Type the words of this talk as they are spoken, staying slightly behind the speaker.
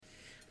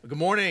Good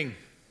morning.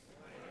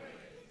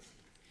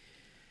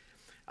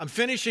 I'm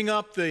finishing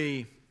up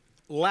the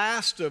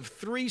last of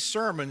 3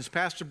 sermons.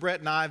 Pastor Brett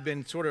and I have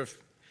been sort of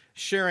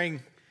sharing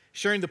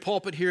the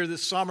pulpit here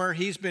this summer.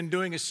 He's been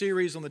doing a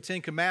series on the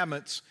 10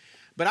 Commandments,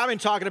 but I've been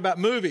talking about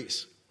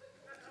movies.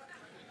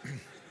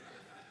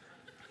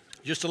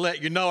 Just to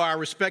let you know our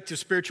respective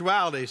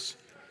spiritualities.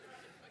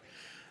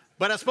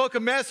 But I spoke a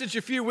message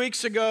a few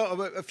weeks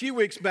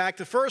back,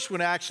 the first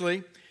one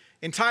actually,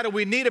 entitled,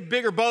 "We Need a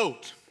Bigger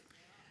Boat."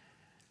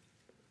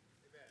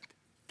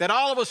 That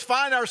all of us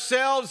find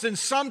ourselves in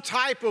some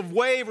type of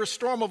wave or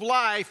storm of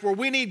life where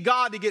we need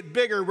God to get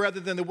bigger rather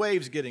than the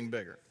waves getting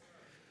bigger.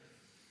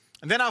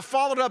 And then I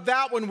followed up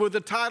that one with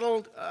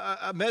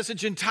a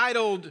message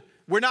entitled,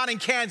 "We're Not in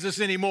Kansas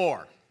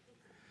Anymore."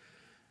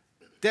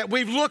 That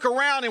we look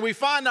around and we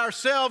find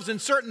ourselves in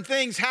certain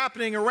things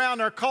happening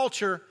around our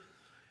culture.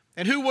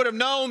 And who would have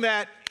known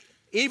that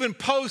even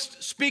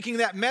post speaking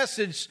that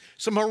message,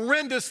 some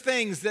horrendous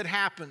things that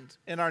happened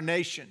in our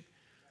nation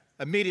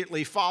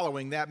immediately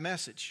following that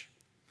message.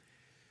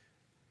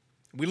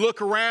 We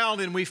look around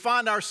and we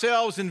find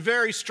ourselves in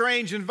very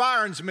strange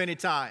environs many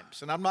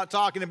times. And I'm not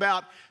talking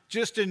about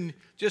just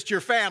your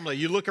family.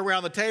 You look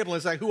around the table and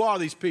it's like, who are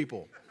these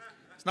people?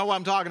 It's not what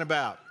I'm talking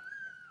about.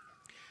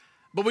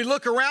 But we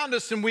look around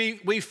us and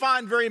we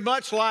find very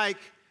much like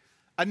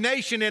a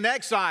nation in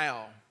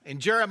exile.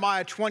 In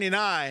Jeremiah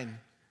 29,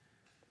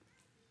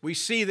 we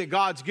see that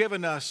God's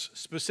given us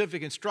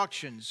specific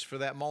instructions for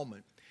that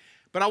moment.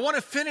 But I want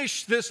to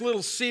finish this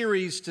little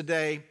series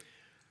today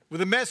with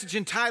a message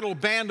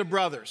entitled Band of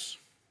Brothers,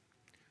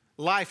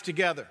 Life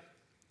Together.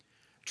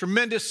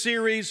 Tremendous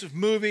series of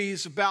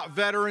movies about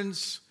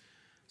veterans.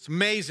 It's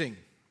amazing.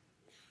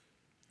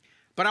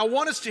 But I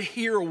want us to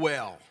hear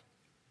well.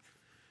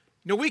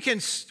 You know, we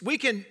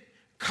can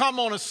come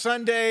on a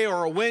Sunday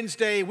or a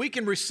Wednesday, we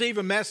can receive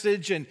a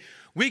message and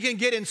we can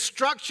get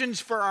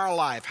instructions for our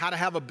life, how to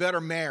have a better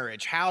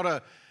marriage, how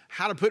to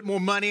put more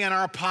money in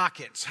our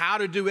pockets, how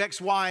to do X,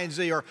 Y, and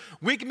Z, or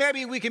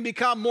maybe we can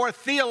become more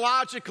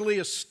theologically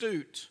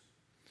astute.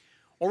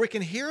 Or we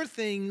can hear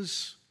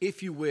things,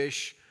 if you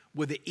wish,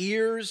 with the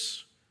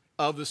ears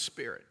of the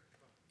Spirit.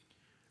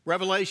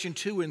 Revelation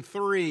 2 and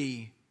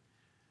 3,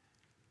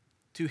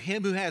 to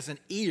him who has an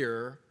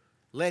ear,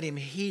 let him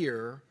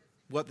hear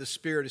what the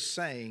Spirit is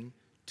saying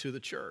to the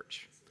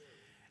church.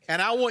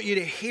 And I want you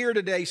to hear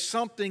today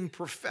something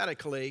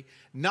prophetically,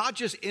 not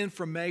just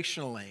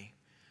informationally,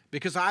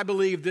 because I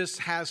believe this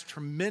has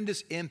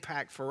tremendous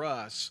impact for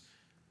us,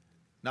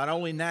 not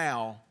only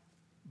now,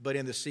 but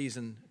in the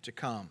season to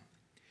come.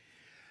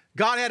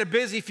 God had a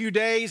busy few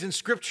days in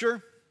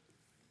Scripture.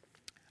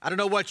 I don't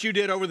know what you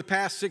did over the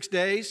past 6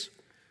 days.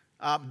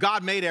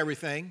 God made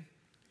everything.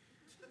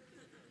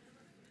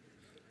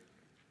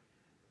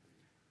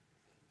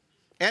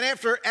 And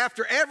after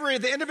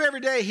the end of every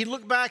day, he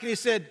looked back and he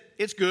said,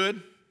 "It's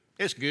good.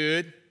 It's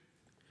good."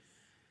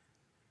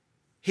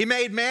 He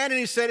made man and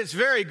he said, "It's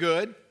very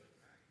good."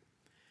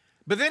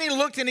 But then he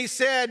looked and he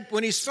said,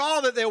 when he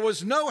saw that there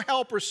was no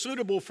helper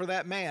suitable for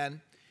that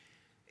man,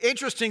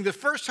 interesting, the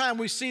first time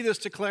we see this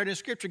declared in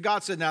Scripture,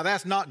 God said, "Now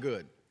that's not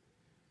good."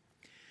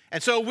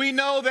 And so we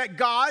know that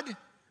God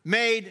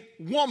made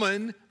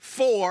woman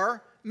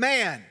for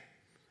man.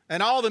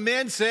 And all the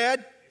men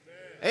said,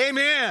 Amen.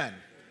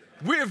 Amen.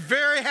 We're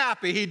very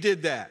happy he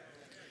did that.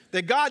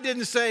 That God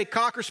didn't say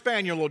Cocker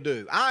Spaniel will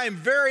do. I am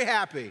very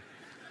happy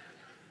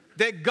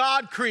that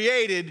God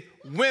created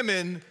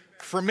women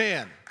for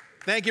men.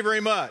 Thank you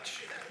very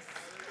much.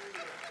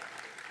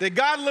 That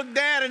God looked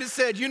down and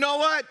said, you know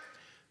what?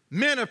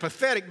 Men are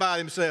pathetic by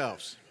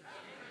themselves.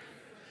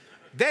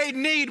 They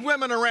need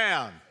women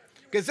around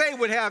because they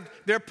would have,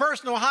 their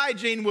personal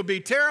hygiene would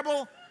be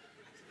terrible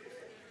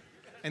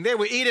and they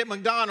would eat at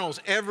McDonald's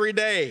every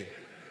day.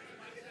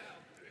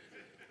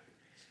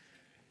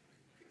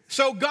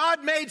 So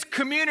God made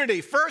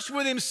community, first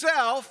with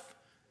himself,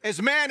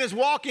 as man is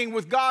walking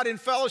with God in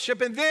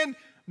fellowship, and then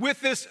with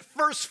this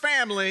first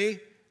family,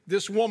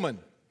 this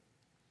woman.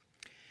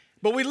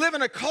 But we live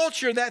in a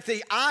culture that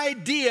the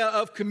idea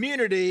of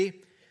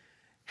community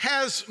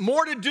has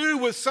more to do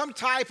with some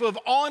type of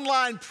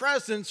online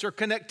presence or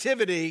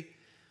connectivity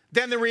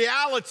than the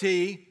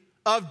reality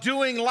of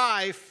doing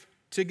life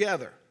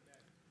together.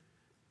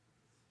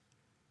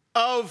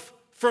 Of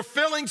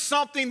fulfilling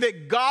something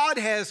that God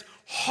has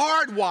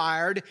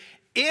hardwired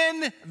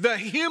in the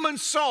human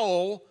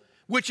soul,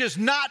 which is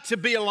not to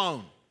be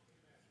alone.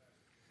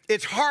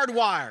 It's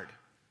hardwired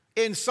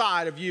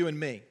inside of you and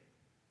me.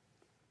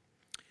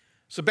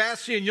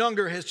 Sebastian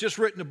Junger has just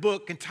written a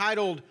book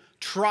entitled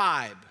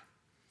Tribe.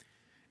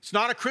 It's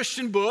not a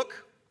Christian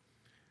book.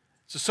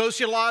 It's a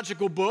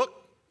sociological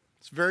book.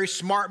 It's a very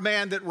smart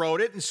man that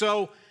wrote it. And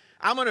so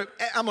I'm going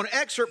to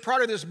excerpt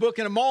part of this book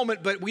in a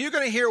moment, but you're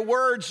going to hear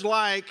words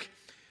like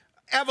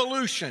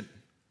evolution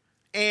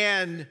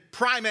and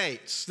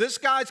primates. This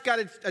guy's got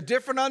a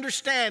different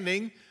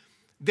understanding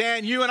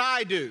than you and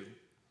I do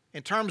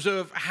in terms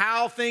of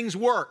how things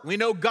work. We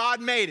know God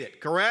made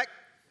it, correct?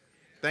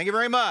 Thank you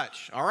very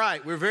much. All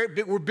right, we're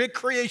big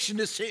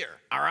creationists here.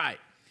 All right.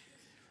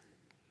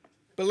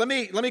 But let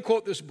me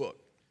quote this book.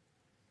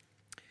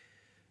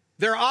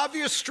 There are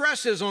obvious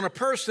stresses on a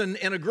person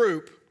in a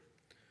group,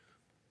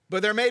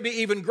 but there may be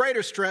even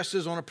greater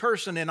stresses on a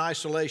person in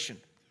isolation.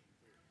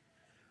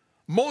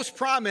 Most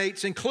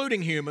primates,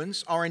 including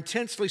humans, are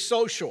intensely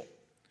social,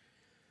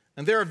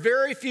 and there are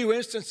very few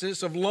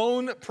instances of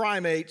lone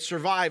primates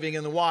surviving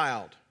in the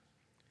wild.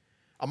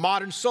 A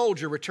modern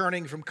soldier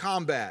returning from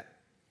combat,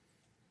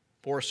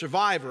 or a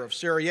survivor of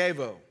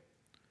Sarajevo,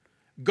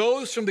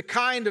 goes from the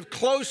kind of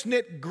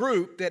close-knit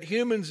group that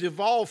humans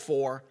evolved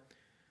for,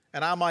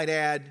 and I might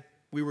add,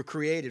 we were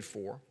created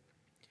for,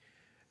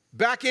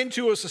 back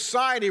into a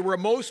society where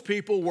most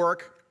people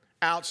work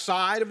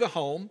outside of the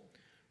home.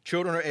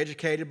 Children are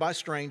educated by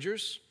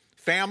strangers.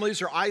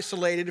 Families are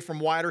isolated from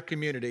wider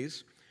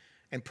communities,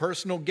 and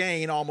personal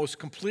gain almost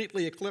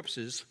completely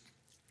eclipses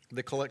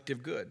the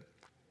collective good.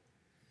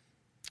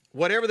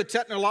 Whatever the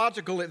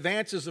technological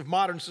advances of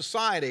modern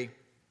society,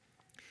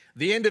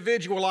 the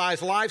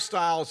individualized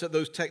lifestyles that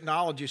those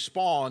technologies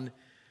spawn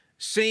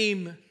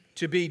seem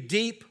to be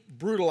deep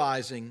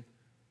brutalizing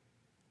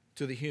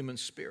to the human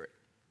spirit.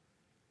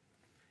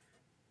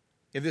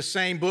 In this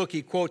same book,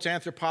 he quotes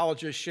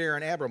anthropologist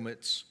Sharon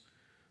Abramowitz,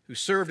 who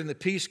served in the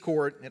Peace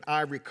Corps at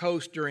Ivory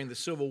Coast during the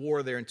Civil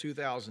War there in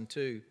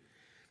 2002.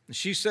 And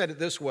she said it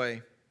this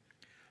way: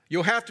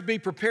 you'll have to be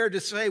prepared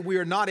to say we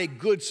are not a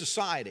good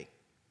society,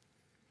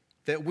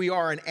 that we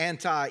are an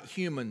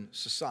anti-human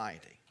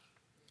society.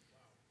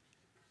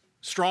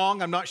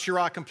 Strong, I'm not sure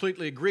I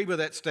completely agree with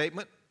that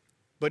statement,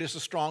 but it's a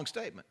strong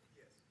statement.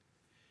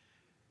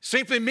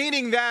 Simply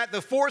meaning that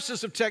the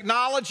forces of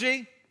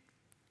technology,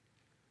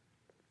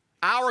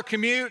 our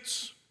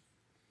commutes,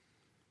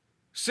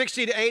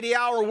 60 to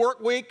 80-hour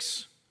work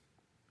weeks,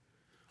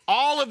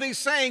 all of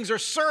these things are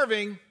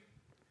serving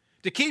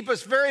to keep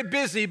us very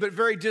busy but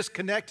very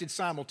disconnected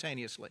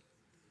simultaneously.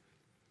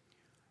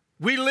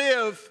 We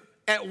live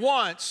at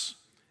once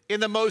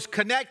in the most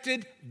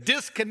connected,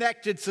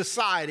 disconnected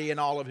society in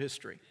all of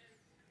history.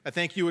 I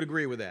think you would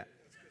agree with that.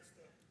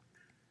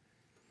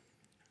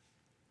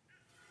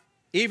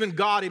 Even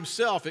God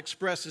himself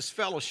expresses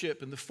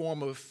fellowship in the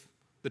form of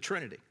the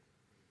Trinity: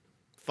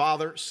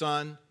 Father,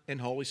 Son,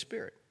 and Holy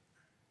Spirit.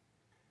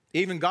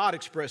 Even God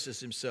expresses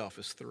himself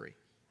as three.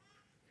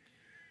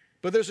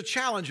 But there's a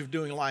challenge of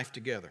doing life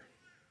together,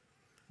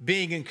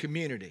 being in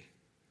community.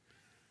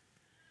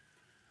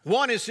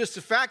 One is just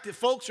the fact that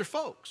folks are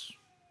folks.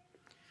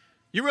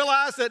 You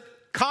realize that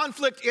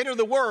conflict entered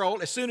the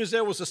world as soon as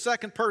there was a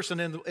second person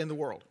in the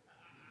world.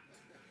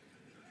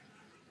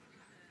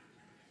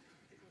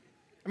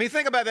 I mean,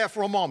 think about that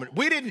for a moment.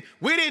 We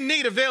didn't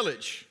need a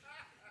village.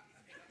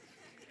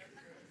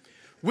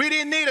 We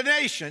didn't need a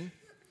nation.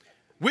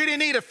 We didn't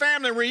need a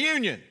family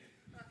reunion.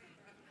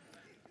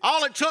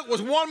 All it took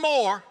was one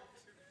more,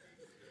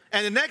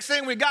 and the next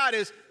thing we got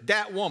is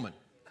that woman.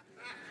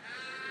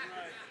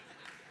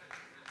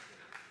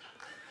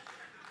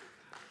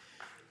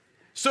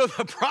 So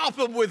the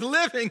problem with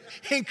living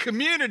in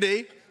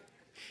community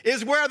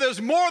is where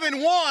there's more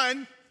than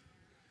one,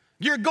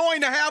 you're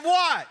going to have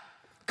what?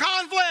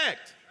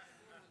 Conflict.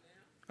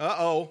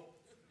 Uh-oh.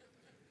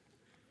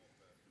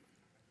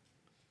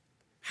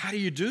 How do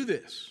you do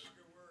this?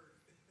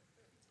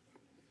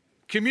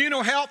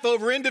 Communal health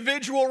over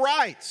individual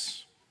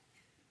rights.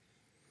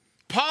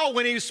 Paul,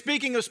 when he was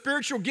speaking of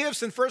spiritual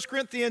gifts in 1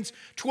 Corinthians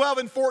 12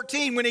 and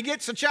 14, when he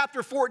gets to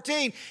chapter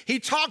 14, he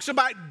talks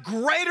about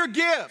greater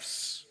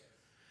gifts.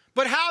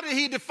 But how did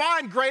he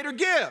define greater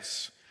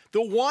gifts?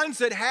 The ones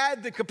that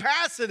had the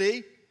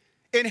capacity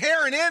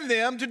inherent in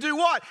them to do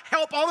what?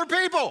 Help other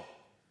people.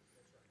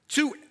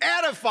 To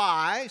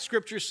edify,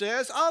 Scripture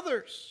says,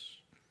 others.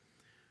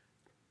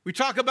 We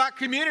talk about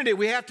community.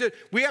 We have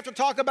to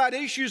talk about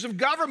issues of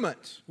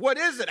government. What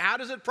is it? How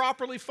does it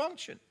properly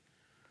function?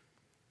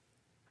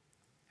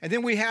 And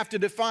then we have to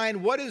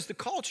define what is the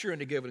culture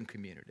in a given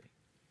community.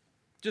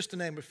 Just to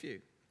name a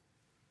few.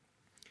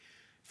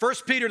 1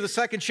 Peter, the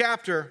second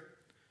chapter,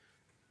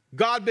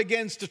 God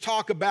begins to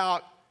talk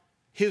about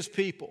his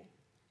people.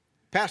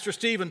 Pastor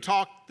Stephen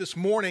talked this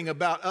morning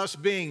about us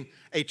being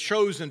a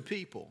chosen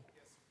people.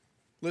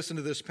 Listen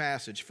to this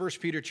passage, 1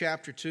 Peter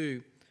chapter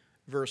 2,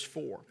 verse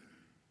 4.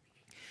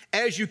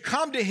 As you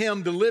come to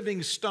him, the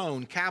living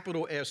stone,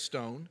 capital S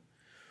stone,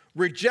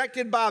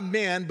 rejected by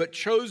men but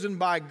chosen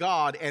by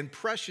God and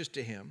precious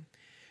to him,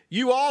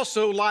 you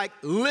also, like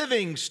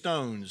living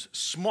stones,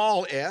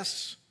 small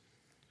s,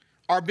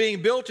 are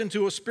being built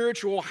into a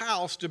spiritual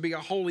house to be a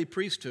holy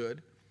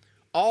priesthood,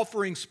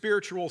 offering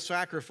spiritual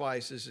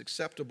sacrifices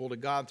acceptable to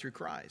God through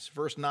Christ.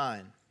 Verse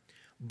 9,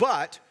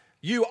 but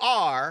you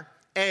are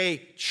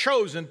a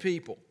chosen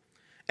people,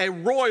 a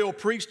royal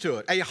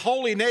priesthood, a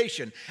holy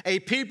nation, a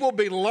people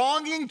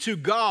belonging to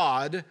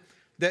God,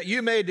 that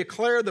you may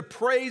declare the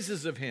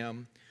praises of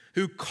him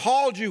who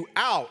called you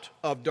out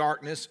of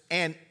darkness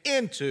and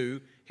into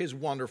his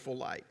wonderful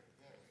light.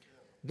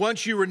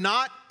 Once you were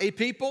not a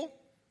people,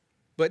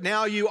 but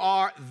now you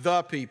are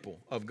the people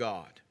of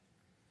God.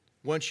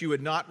 Once you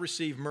had not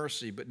received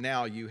mercy, but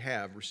now you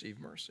have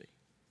received mercy.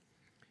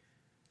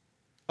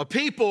 A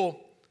people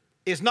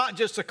is not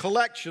just a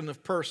collection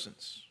of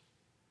persons,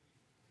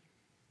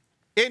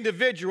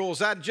 individuals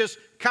that just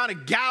kind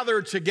of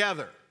gathered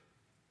together.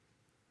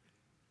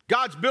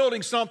 God's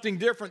building something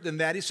different than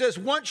that. He says,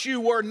 once you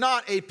were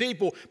not a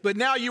people, but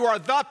now you are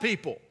the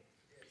people.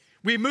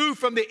 We move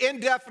from the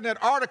indefinite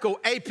article,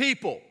 a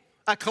people,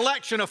 a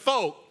collection of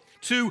folk,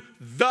 to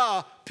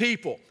the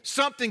people.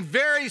 Something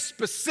very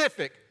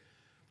specific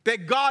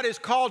that God has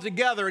called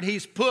together and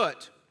He's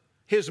put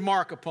His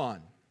mark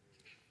upon.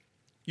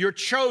 You're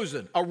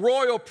chosen, a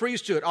royal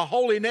priesthood, a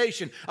holy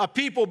nation, a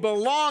people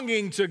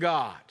belonging to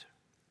God.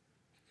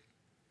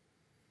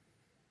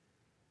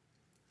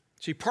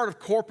 See, part of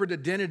corporate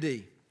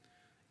identity,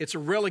 it's a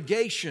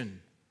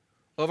relegation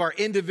of our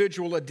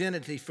individual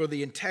identity for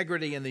the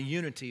integrity and the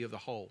unity of the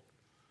whole.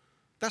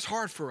 That's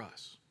hard for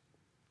us.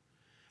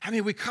 I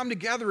mean, we come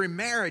together in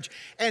marriage,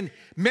 and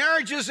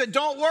marriages that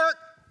don't work,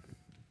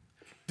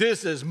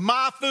 this is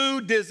my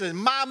food, this is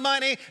my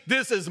money,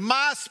 this is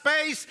my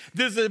space,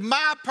 this is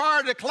my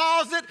part of the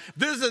closet,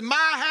 this is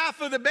my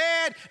half of the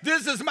bed,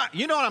 this is my,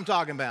 you know what I'm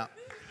talking about.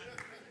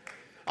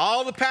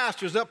 All the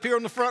pastors up here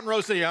on the front row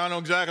say, I know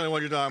exactly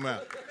what you're talking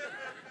about.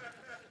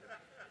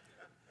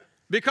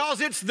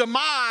 Because it's the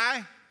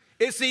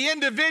it's the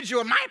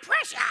individual, my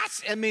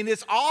precious. I mean,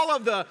 it's all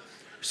of the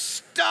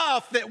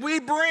stuff that we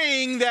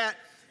bring that,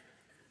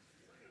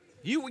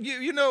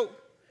 you know,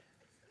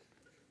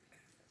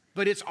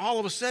 but it's all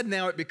of a sudden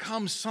now it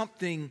becomes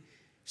something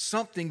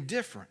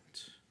different.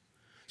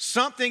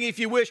 Something, if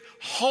you wish,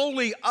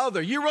 wholly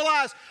other. You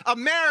realize a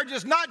marriage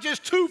is not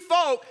just two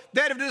folk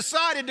that have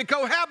decided to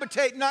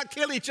cohabitate and not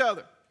kill each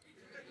other.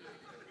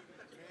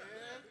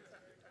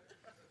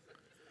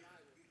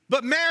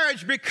 But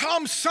marriage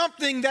becomes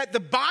something that the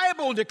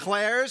Bible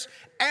declares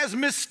as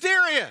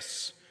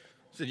mysterious.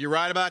 I said, you're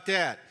right about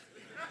that.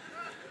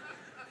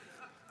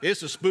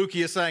 It's the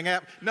spookiest thing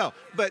ever. No,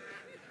 but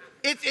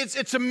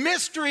it's a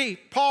mystery,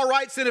 Paul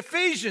writes in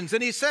Ephesians,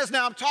 and he says,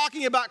 now I'm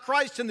talking about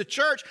Christ and the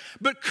church,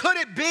 but could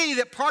it be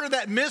that part of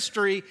that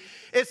mystery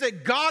is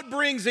that God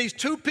brings these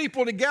two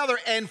people together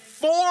and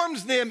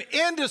forms them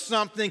into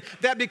something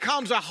that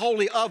becomes a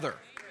holy other?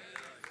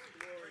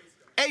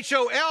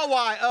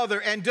 H-O-L-Y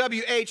other and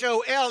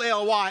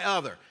W-H-O-L-L-Y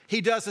other.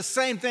 He does the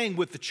same thing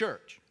with the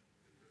church.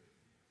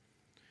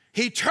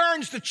 He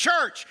turns the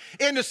church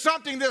into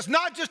something that's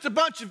not just a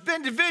bunch of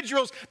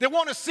individuals that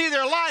want to see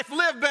their life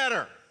live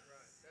better.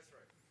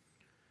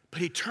 But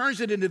He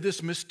turns it into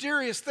this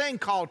mysterious thing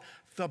called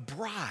the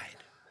bride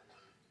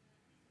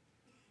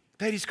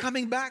that He's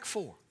coming back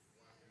for.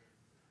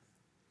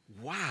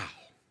 Wow.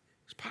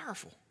 It's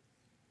powerful.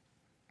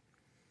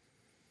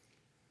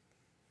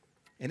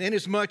 And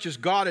inasmuch as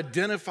God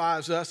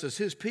identifies us as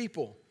His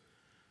people,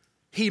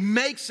 He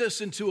makes us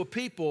into a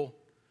people.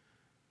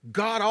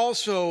 God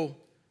also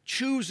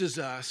chooses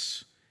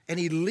us and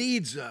He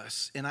leads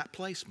us in that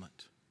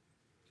placement.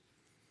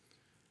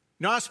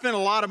 Now, I spent a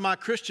lot of my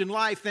Christian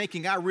life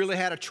thinking I really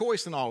had a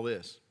choice in all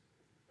this.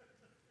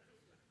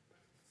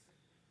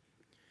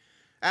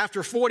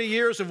 After 40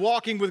 years of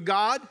walking with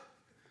God,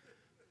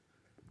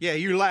 yeah,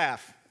 you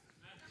laugh.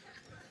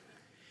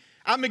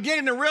 I'm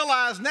beginning to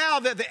realize now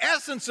that the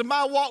essence of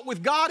my walk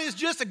with God is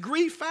just to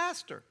grieve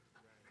faster.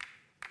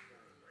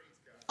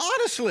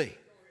 Honestly.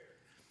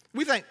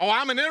 We think, oh,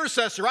 I'm an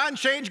intercessor. I can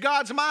change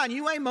God's mind.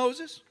 You ain't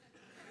Moses.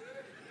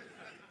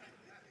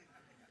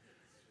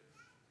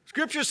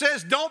 Scripture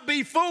says, don't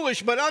be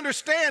foolish, but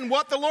understand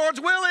what the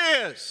Lord's will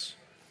is.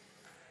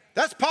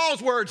 That's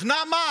Paul's words,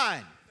 not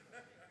mine.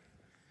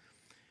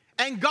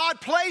 And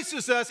God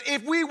places us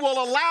if we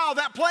will allow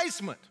that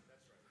placement.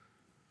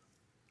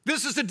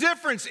 This is the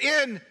difference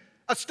in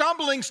a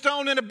stumbling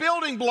stone and a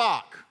building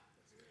block.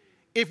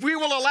 If we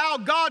will allow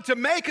God to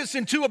make us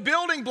into a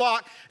building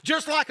block,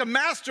 just like a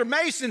master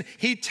mason,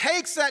 He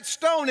takes that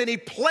stone and He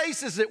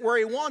places it where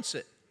He wants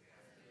it.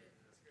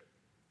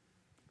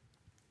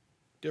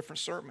 Different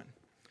sermon.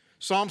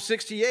 Psalm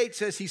 68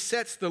 says He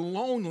sets the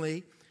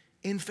lonely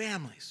in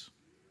families.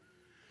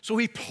 So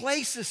He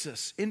places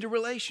us into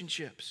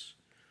relationships,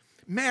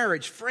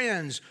 marriage,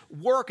 friends,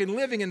 work, and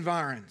living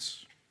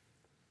environments.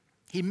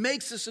 He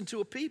makes us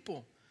into a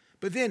people,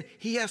 but then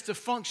He has to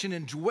function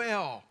and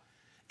dwell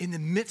in the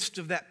midst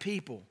of that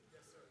people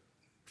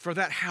for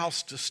that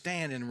house to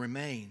stand and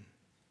remain.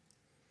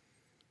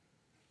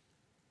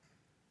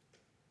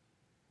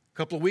 A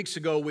couple of weeks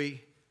ago,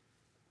 we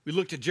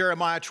looked at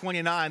Jeremiah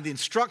 29, the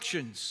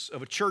instructions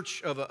of a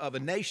church, of a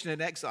nation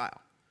in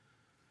exile.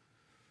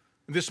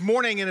 This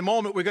morning, in a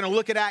moment, we're going to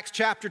look at Acts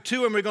chapter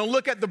 2, and we're going to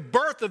look at the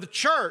birth of the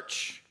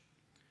church,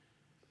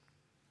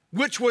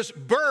 which was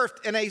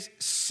birthed in a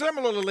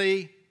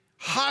similarly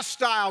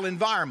hostile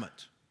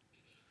environment.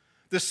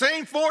 The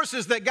same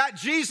forces that got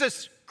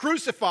Jesus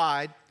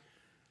crucified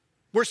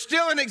were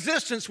still in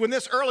existence when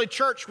this early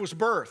church was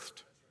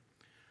birthed.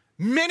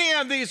 Many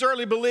of these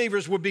early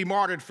believers would be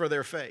martyred for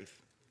their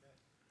faith.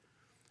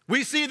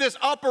 We see this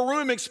upper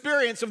room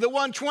experience of the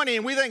 120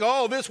 and we think,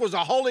 oh, this was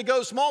a Holy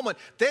Ghost moment.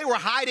 They were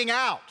hiding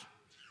out.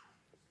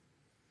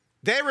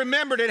 They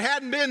remembered it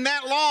hadn't been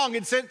that long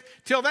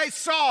until they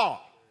saw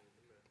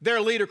their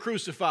leader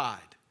crucified.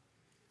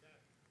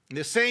 And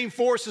the same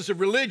forces of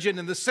religion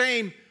and the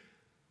same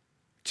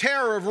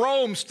terror of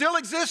Rome still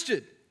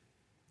existed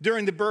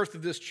during the birth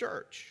of this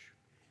church.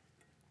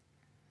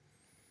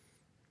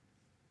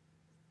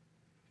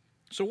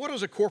 So what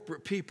does a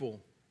corporate people,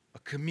 a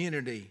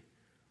community,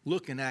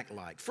 look and act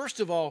like? First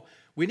of all,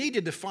 we need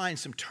to define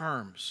some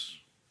terms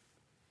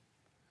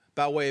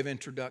by way of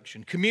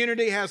introduction.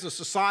 Community has a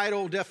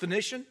societal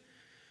definition,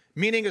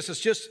 meaning it's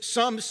just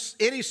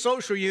any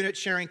social unit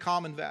sharing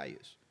common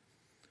values.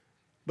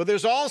 But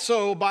there's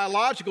also a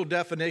biological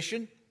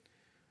definition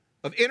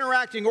of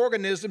interacting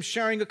organisms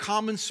sharing a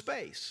common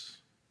space.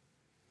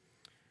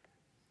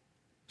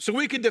 So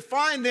we could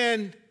define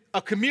then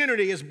a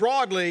community as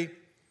broadly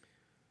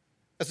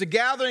as a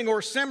gathering or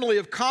assembly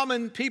of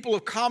common people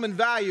of common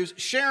values,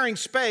 sharing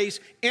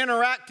space,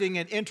 interacting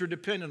and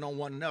interdependent on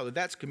one another.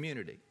 That's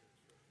community.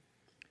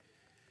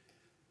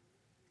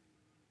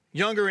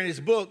 Younger in his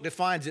book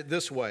defines it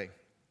this way.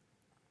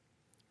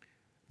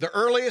 The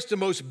earliest and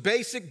most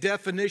basic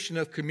definition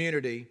of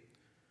community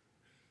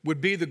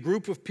would be the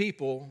group of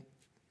people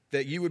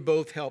that you would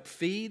both help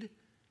feed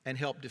and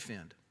help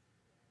defend.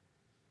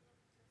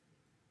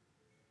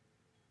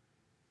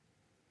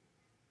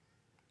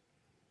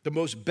 The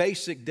most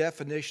basic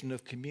definition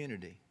of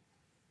community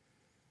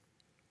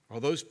are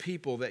those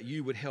people that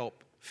you would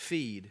help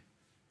feed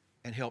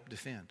and help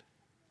defend.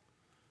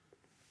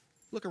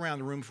 Look around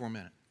the room for a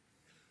minute.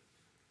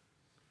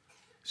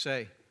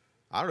 Say,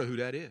 I don't know who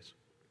that is.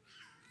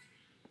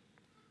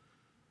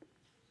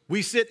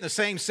 We sit in the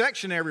same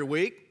section every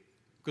week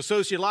because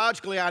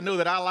sociologically I know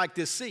that I like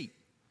this seat.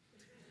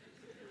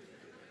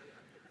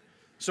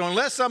 So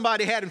unless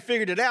somebody hadn't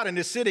figured it out and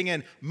is sitting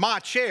in my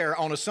chair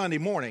on a Sunday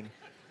morning,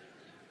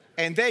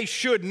 and they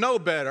should know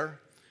better,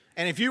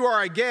 and if you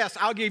are a guest,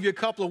 I'll give you a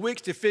couple of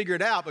weeks to figure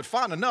it out, but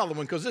find another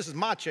one because this is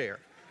my chair.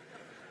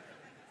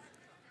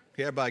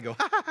 Everybody go,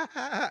 ha, ha,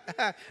 ha,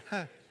 ha,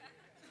 ha.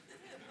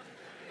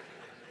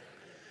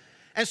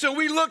 And so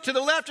we look to the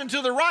left and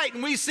to the right,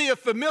 and we see a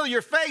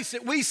familiar face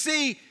that we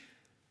see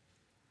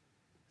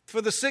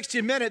for the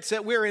 60 minutes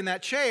that we're in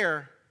that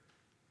chair,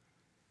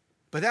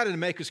 but that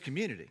didn't make us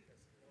community.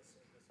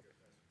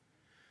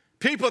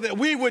 People that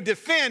we would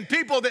defend,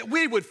 people that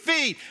we would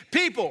feed,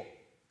 people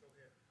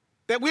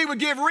that we would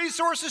give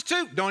resources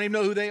to, don't even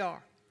know who they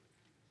are.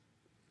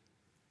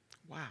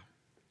 Wow.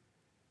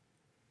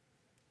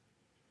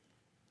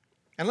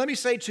 And let me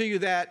say to you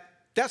that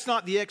that's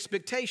not the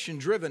expectation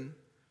driven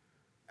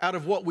out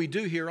of what we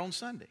do here on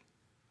Sunday.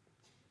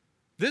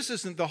 This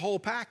isn't the whole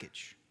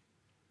package.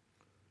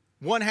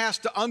 One has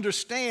to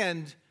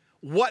understand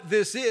what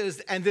this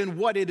is and then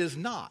what it is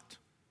not.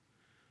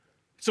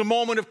 It's a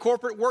moment of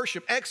corporate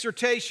worship,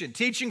 exhortation,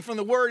 teaching from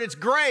the Word. It's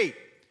great.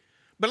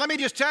 But let me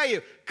just tell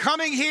you,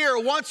 coming here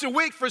once a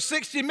week for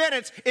 60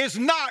 minutes is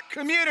not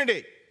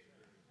community.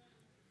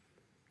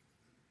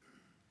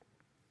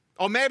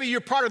 Or maybe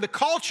you're part of the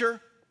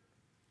culture.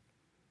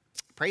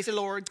 Praise the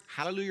Lord.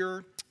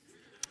 Hallelujah.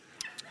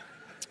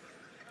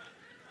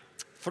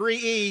 3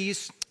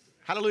 E's.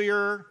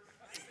 Hallelujah.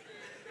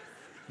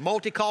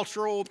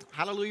 Multicultural.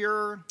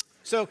 Hallelujah.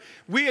 So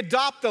we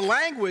adopt the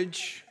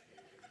language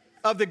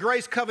of the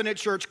Grace Covenant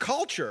Church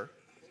culture,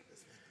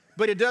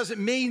 but it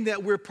doesn't mean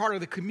that we're part of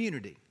the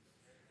community.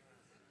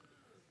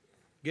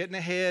 Getting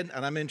ahead,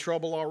 and I'm in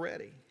trouble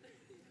already.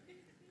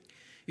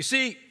 You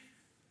see,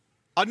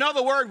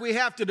 another word we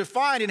have to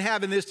define in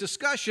having this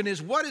discussion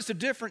is what is the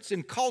difference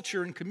in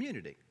culture and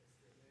community?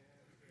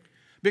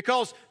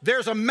 Because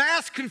there's a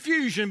mass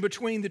confusion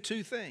between the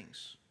two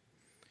things.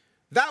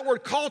 That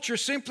word culture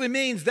simply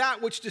means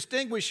that which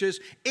distinguishes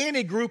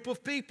any group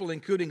of people,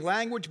 including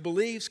language,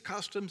 beliefs,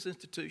 customs,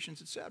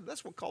 institutions, etc.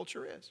 That's what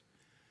culture is.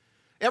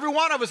 Every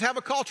one of us have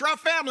a culture. Our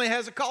family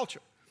has a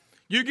culture.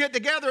 You get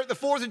together at the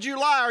 4th of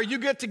July or you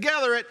get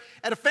together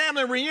at a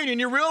family reunion,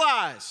 you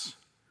realize,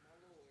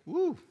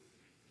 woo,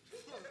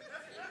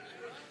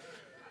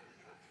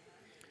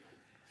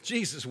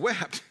 Jesus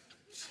wept.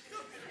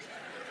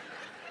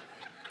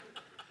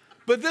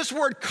 But this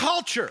word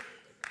culture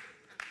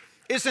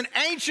is an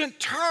ancient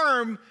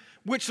term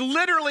which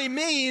literally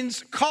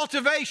means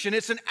cultivation.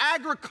 It's an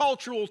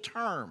agricultural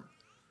term.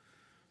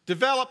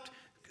 Developed,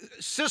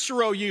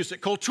 Cicero used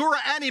it, cultura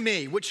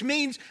animi, which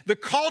means the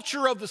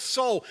culture of the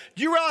soul.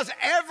 Do you realize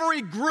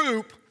every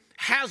group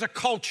has a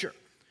culture?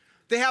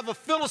 They have a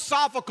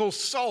philosophical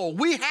soul.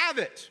 We have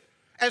it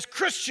as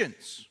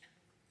Christians.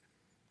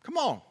 Come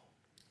on.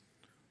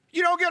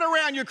 You don't get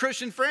around your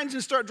Christian friends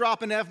and start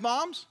dropping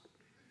F-bombs.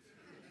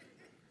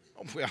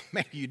 Well,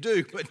 maybe you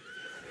do, but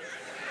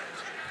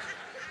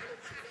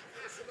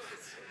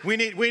we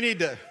need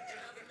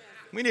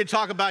to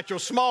talk about your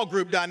small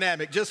group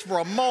dynamic just for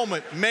a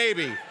moment,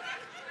 maybe.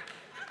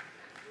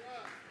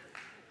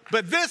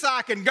 But this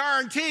I can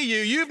guarantee you,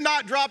 you've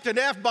not dropped an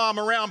F-bomb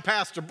around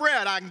Pastor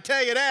Brett. I can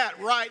tell you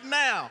that right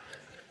now.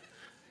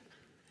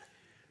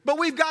 But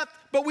we've got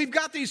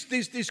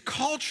these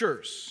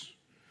cultures.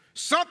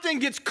 Something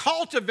gets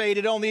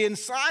cultivated on the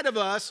inside of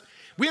us.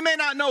 We may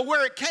not know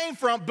where it came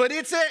from, but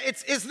it's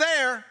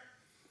there.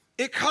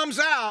 It comes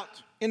out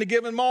in a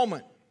given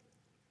moment.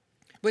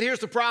 But here's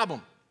the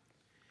problem.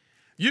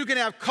 You can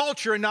have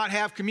culture and not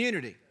have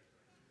community.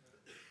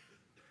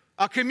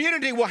 A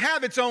community will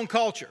have its own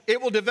culture.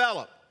 It will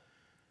develop.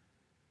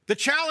 The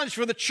challenge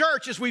for the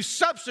church is we've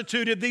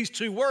substituted these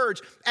two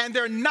words, and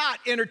they're not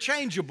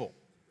interchangeable.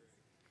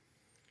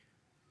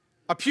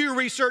 A Pew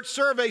Research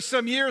survey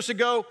some years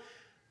ago,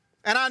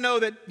 and I know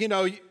that,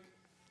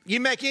 you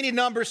make any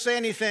number, say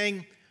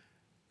anything,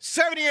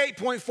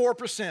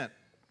 78.4%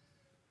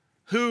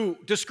 who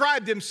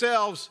describe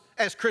themselves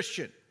as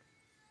Christian,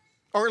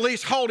 or at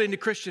least holding to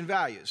Christian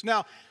values.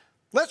 Now,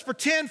 let's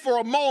pretend for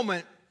a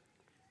moment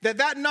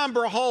that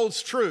number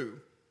holds true.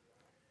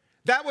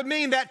 That would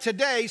mean that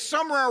today,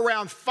 somewhere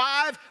around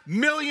 5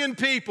 million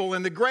people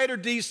in the greater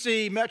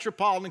D.C.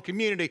 metropolitan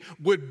community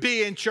would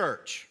be in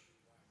church.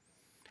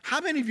 How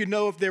many of you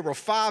know if there were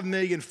 5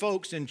 million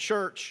folks in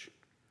church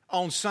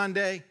on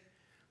Sunday,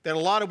 that a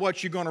lot of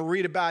what you're going to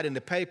read about in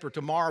the paper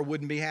tomorrow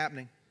wouldn't be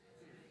happening?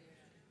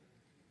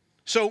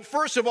 So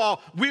first of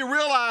all, we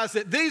realize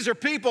that these are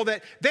people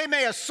that they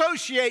may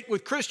associate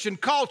with Christian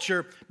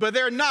culture, but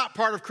they're not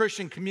part of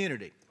Christian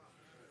community.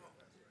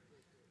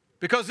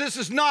 Because this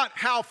is not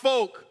how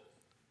folk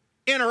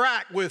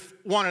interact with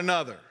one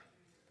another.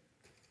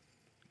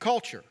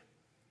 Culture.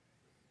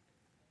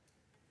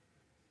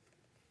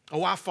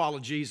 Oh, I follow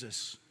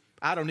Jesus.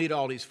 I don't need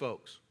all these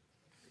folks.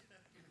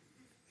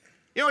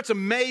 It's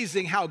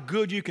amazing how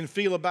good you can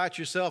feel about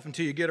yourself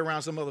until you get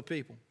around some other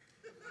people.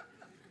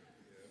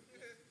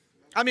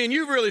 I mean,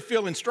 you're really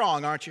feeling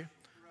strong, aren't you?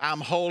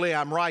 I'm holy,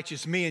 I'm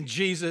righteous, me and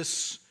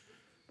Jesus.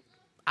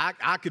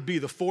 I could be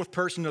the fourth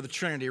person of the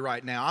Trinity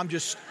right now. I'm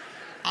just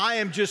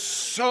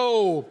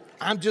so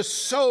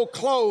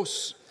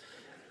close.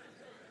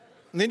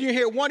 And then you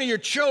hear one of your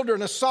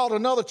children assault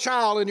another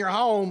child in your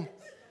home.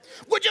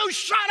 Would you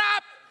shut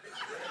up?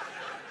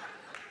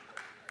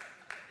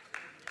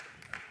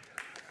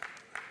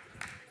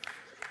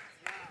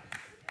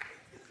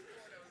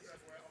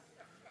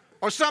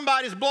 Or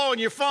somebody's blowing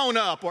your phone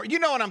up, or you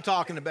know what I'm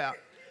talking about.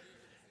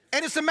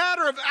 And it's a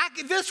matter of,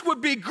 this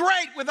would be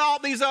great with all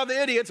these other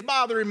idiots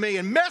bothering me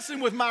and messing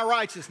with my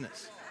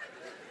righteousness.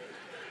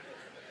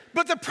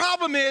 But the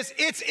problem is,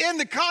 it's in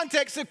the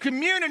context of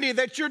community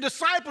that your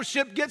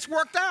discipleship gets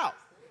worked out.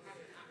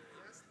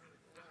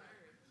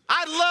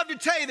 I'd love to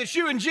tell you that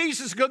you and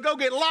Jesus could go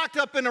get locked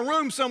up in a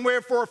room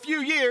somewhere for a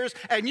few years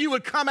and you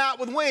would come out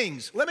with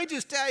wings. Let me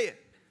just tell you,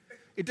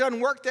 it doesn't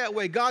work that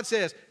way. God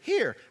says,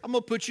 here, I'm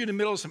going to put you in the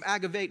middle of some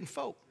aggravating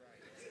folk.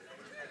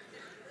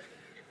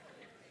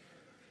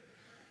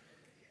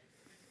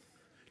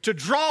 To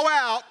draw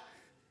out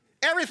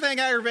everything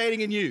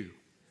aggravating in you.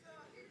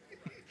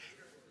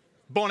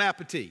 Bon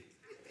appetit.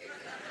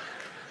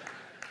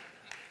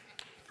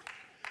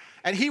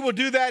 And he will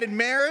do that in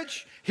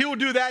marriage. He will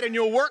do that in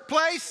your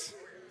workplace.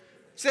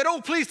 Said, oh,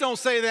 please don't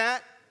say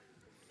that,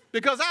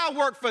 because I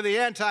work for the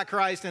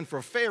Antichrist and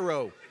for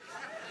Pharaoh.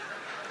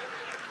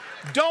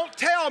 Don't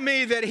tell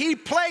me that he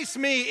placed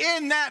me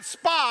in that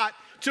spot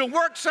to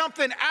work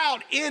something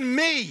out in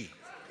me.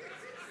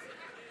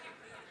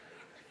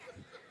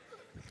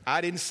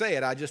 I didn't say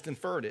it, I just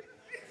inferred it.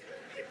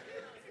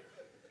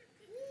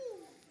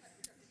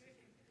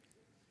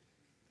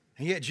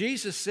 And yet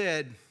Jesus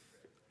said,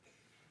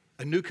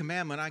 a new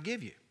commandment I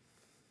give you.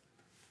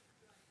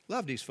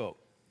 Love these folk.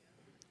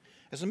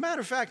 As a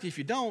matter of fact, if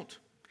you don't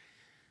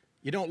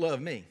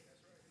love me.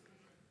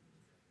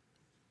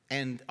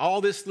 And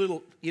all this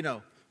little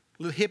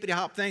hippity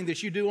hop thing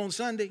that you do on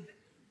Sunday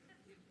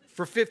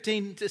for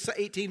 15 to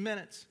 18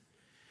 minutes,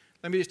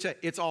 let me just tell you,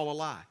 it's all a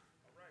lie.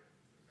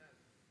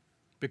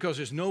 Because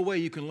there's no way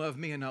you can love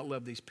me and not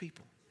love these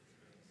people.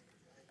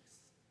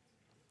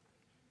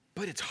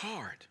 But it's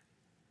hard.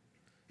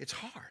 It's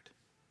hard.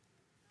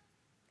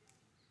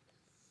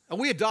 And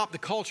we adopt the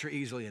culture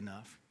easily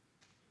enough.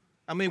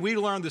 I mean, we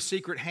learn the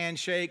secret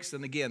handshakes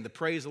and, again, the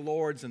praise the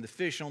Lords and the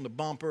fish on the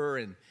bumper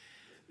and,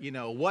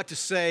 what to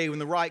say when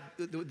the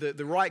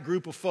right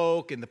group of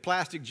folk and the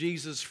plastic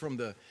Jesus from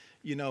the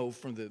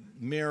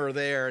mirror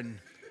there. And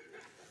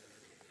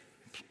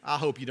I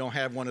hope you don't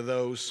have one of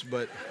those,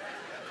 but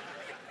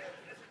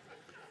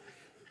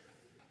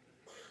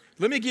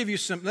let me give you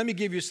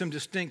some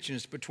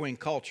distinctions between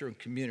culture and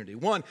community.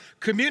 One,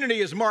 community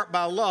is marked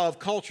by love,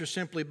 culture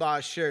simply by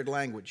a shared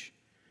language.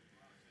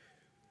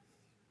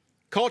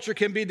 Culture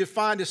can be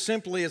defined as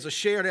simply as a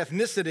shared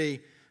ethnicity.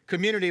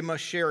 Community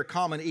must share a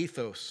common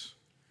ethos.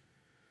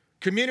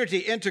 Community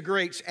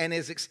integrates and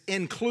is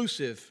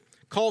inclusive.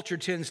 Culture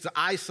tends to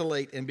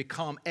isolate and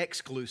become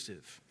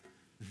exclusive.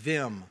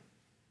 Them.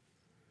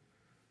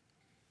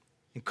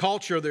 In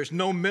culture, there's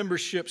no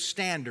membership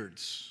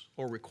standards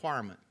or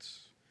requirements.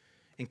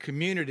 In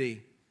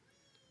community,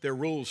 there are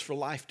rules for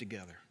life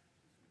together.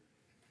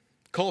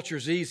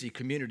 Culture's easy,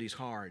 community's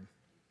hard.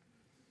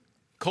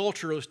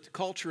 Culture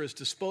is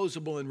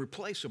disposable and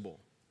replaceable.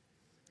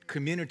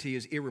 Community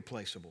is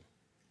irreplaceable.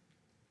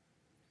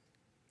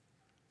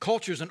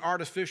 Culture is an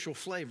artificial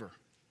flavor.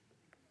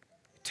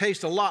 It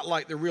tastes a lot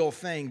like the real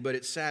thing, but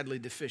it's sadly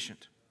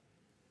deficient.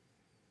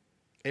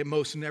 It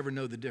most never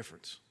know the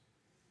difference.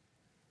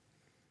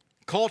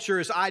 Culture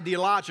is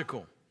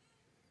ideological.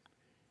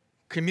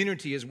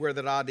 Community is where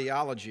that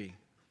ideology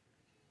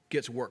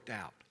gets worked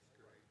out.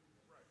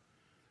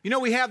 You know,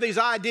 we have these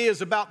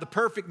ideas about the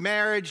perfect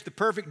marriage, the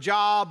perfect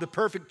job, the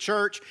perfect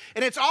church,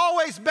 and it's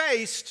always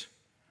based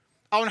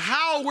on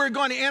how we're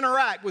going to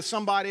interact with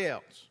somebody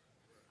else.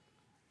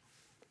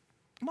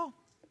 Come on.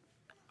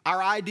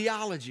 Our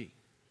ideology.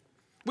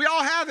 We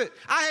all have it.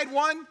 I had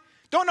one.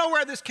 Don't know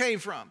where this came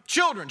from.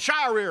 Children,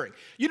 child rearing.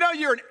 You know,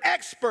 you're an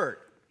expert.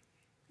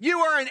 You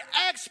are an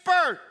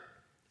expert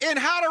in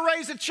how to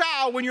raise a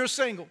child when you're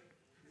single.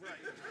 Right.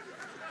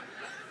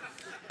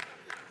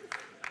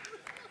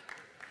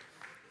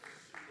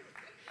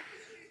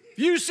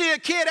 You see a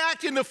kid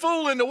acting the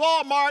fool in the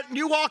Walmart and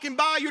you walking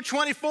by, you're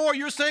 24,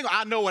 you're single.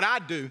 I know what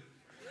I'd do.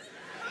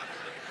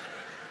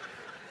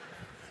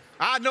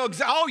 I know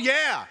exactly. Oh,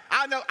 yeah.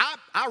 I know.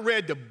 I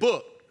read the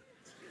book.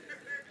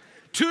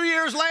 2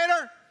 years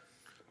later,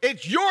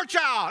 it's your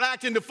child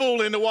acting the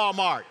fool in the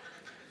Walmart.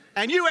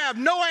 And you have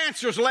no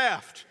answers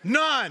left.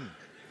 None.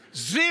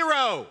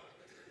 Zero.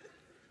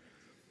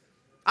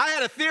 I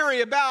had a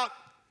theory about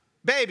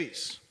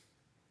babies.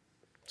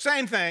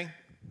 Same thing.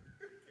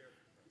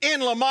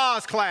 In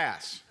Lama's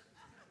class.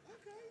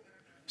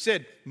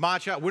 Said, my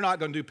child, we're not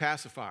going to do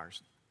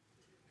pacifiers.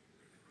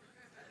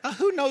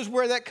 Who knows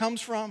where that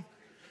comes from?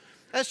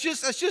 It's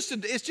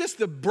just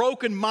the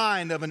broken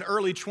mind of an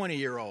early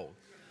 20-year-old.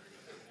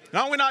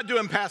 No, we're not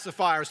doing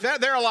pacifiers.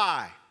 They're a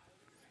lie.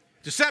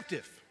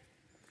 Deceptive.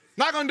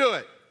 Not going to do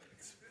it.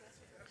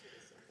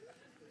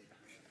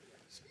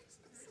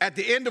 At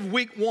the end of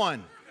week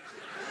 1,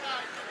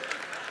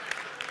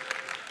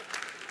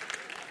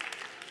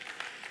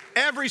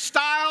 every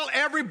style,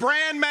 every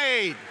brand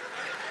made.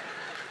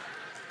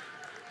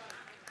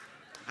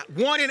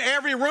 One in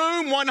every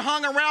room, one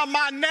hung around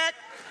my neck.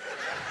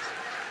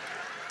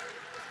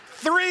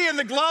 3 in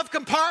the glove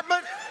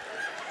compartment.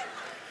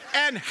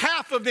 And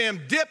half of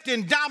them dipped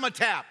in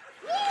Dimetapp.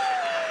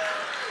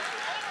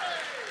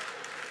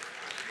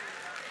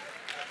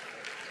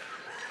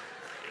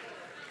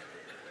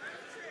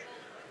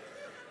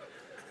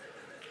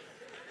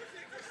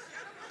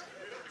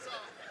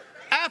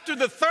 After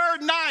the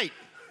third night,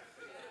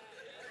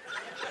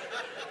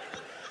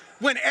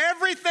 when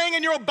everything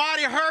in your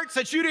body hurts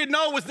that you didn't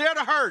know was there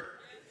to hurt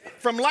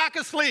from lack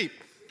of sleep,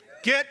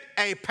 get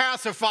a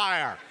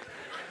pacifier.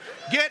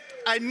 Get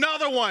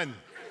another one.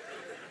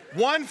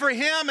 One for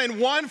him and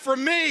one for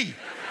me.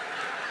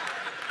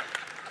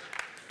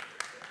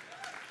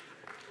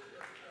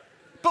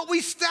 But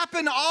we step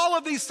into all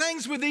of these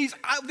things with these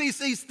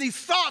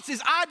thoughts,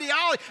 these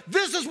ideologies.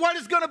 This is what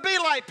it's going to be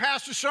like,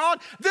 Pastor Sean.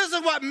 This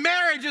is what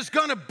marriage is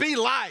going to be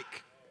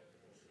like.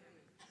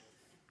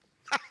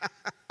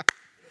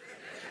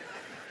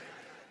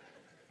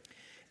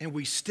 And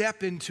we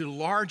step into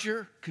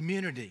larger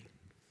community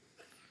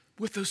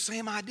with those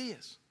same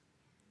ideas.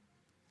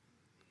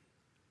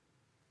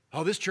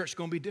 Oh, this church is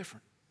going to be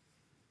different.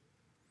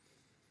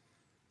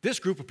 This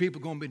group of people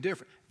are going to be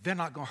different. They're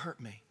not going to hurt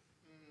me.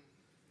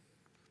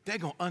 They're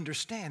going to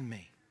understand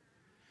me.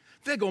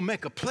 They're going to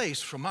make a place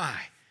for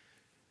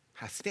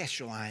how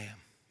special I am.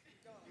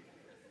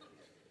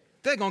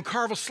 They're going to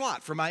carve a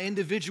slot for my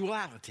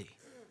individuality.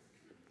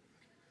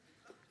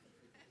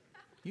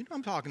 You know what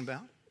I'm talking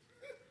about.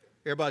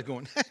 Everybody's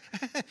going,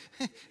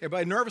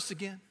 everybody nervous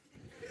again.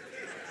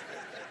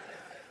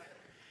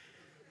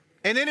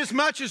 And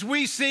inasmuch as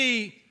we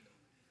see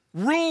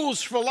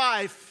rules for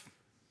life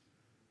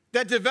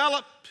that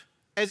developed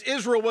as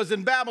Israel was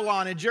in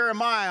Babylon and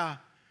Jeremiah,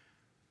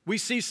 we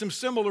see some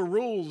similar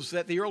rules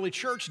that the early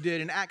church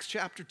did in Acts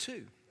chapter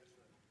 2.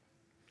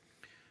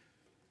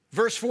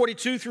 Verse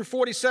 42 through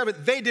 47,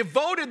 they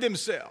devoted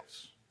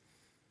themselves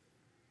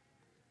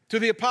to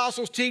the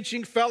apostles'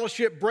 teaching,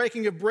 fellowship,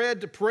 breaking of bread,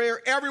 to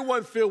prayer,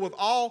 everyone filled with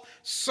all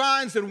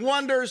signs and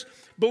wonders,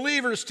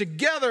 believers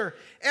together,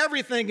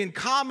 everything in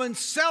common,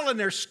 selling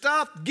their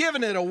stuff,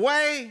 giving it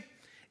away.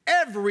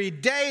 Every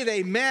day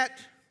they met.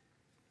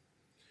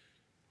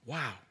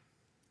 Wow.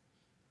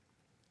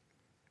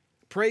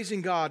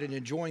 Praising God and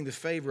enjoying the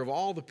favor of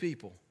all the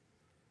people.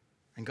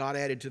 And God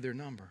added to their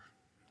number.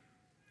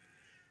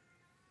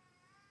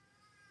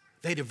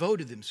 They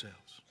devoted themselves.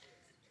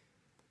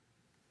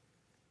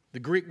 The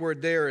Greek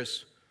word there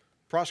is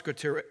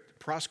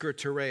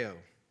proskartereo.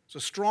 It's a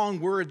strong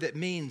word that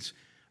means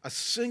a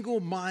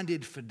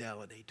single-minded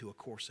fidelity to a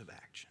course of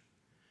action.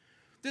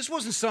 This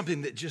wasn't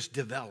something that just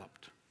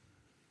developed,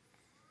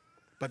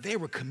 but they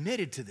were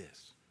committed to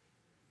this.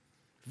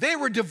 They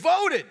were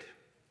devoted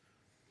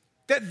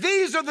that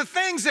these are the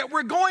things that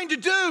we're going to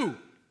do.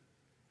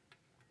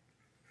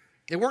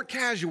 They weren't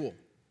casual.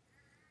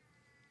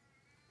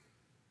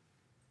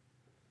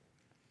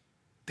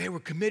 They were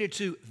committed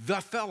to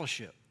the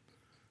fellowship.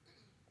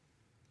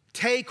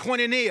 Te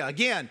koinonia,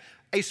 again,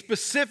 a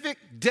specific,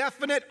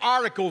 definite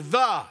article,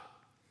 the.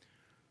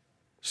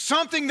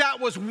 Something that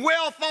was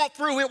well thought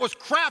through, it was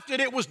crafted,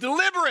 it was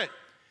deliberate.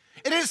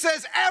 And it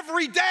says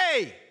every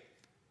day.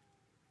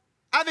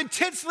 I've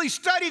intensely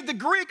studied the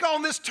Greek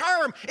on this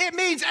term. It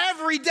means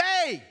every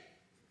day.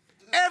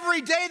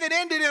 Every day that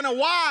ended in a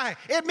Y,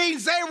 it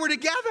means they were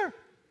together.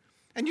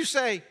 And you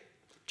say,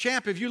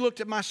 Champ, have you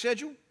looked at my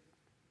schedule?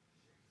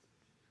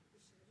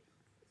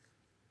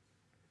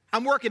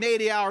 I'm working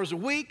 80 hours a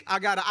week. I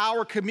got an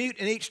hour commute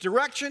in each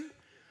direction.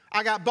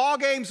 I got ball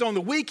games on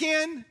the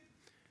weekend.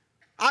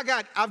 I've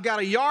got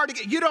a yard to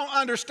get. You don't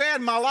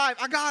understand my life.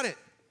 I got it.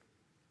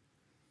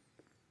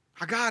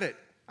 I got it.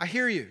 I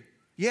hear you.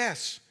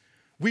 Yes,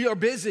 we are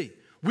busy.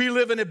 We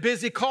live in a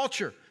busy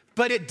culture,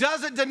 but it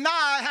doesn't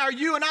deny how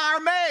you and I are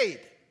made.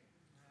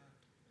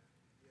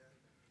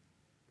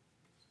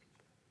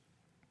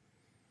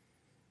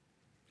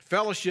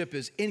 Fellowship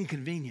is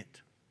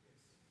inconvenient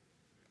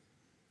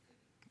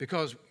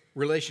because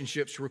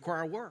relationships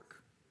require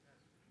work.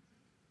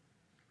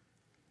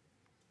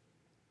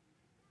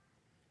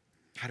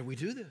 How do we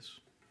do this?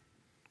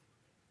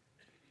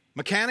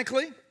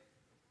 Mechanically,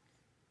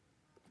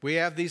 we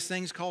have these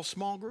things called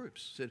small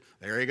groups.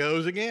 There he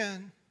goes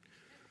again,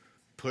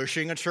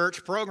 pushing a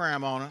church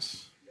program on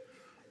us.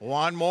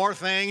 One more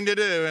thing to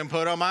do and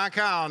put on my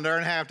calendar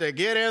and have to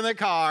get in the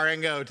car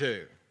and go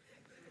to.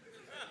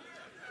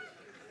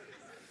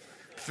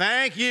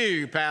 Thank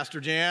you, Pastor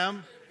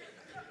Jim.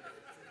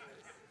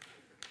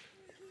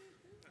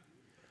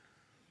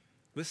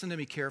 Listen to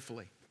me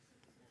carefully.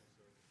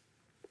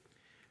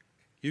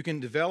 You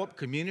can develop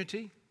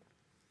community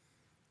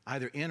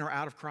either in or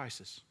out of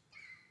crisis.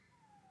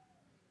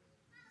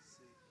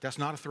 That's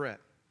not a threat.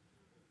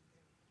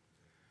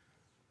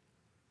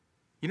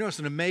 You know, it's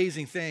an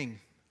amazing thing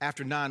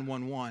after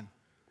 9/11.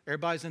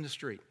 Everybody's in the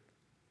street.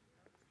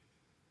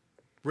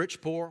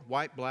 Rich, poor,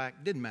 white,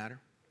 black, didn't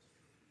matter.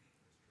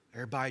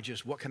 Everybody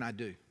just, what can I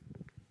do?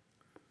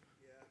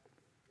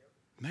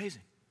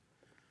 Amazing.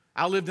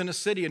 I lived in a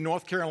city in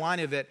North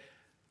Carolina that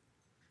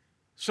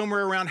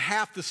somewhere around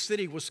half the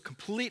city was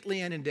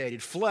completely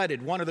inundated,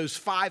 flooded, one of those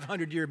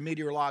 500-year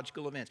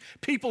meteorological events.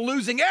 People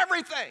losing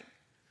everything.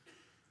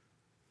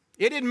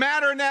 It didn't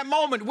matter in that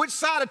moment which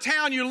side of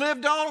town you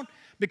lived on,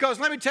 because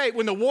let me tell you,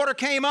 when the water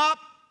came up,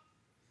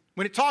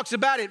 when it talks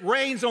about it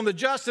rains on the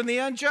just and the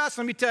unjust,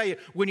 let me tell you,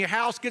 when your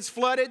house gets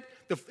flooded,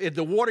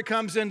 the water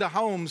comes into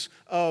homes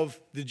of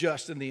the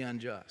just and the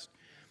unjust.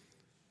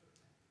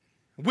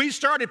 We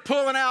started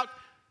pulling out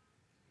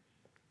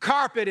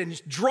carpet and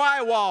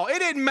drywall. It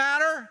didn't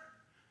matter.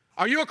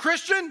 Are you a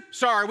Christian?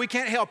 Sorry, we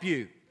can't help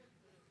you.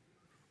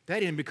 That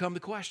didn't become the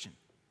question.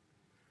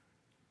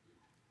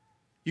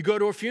 You go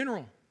to a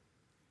funeral.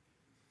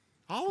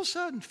 All of a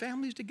sudden,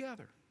 families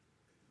together.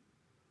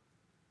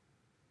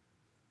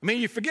 I mean,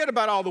 you forget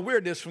about all the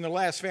weirdness from the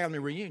last family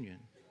reunion.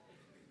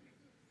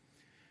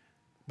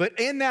 But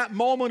in that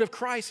moment of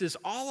crisis,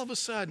 all of a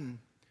sudden,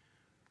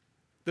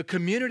 the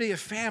community of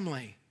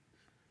family,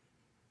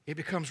 it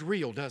becomes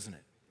real, doesn't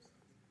it?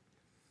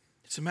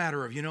 It's a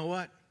matter of, you know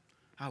what?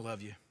 I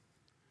love you.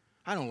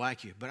 I don't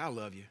like you, but I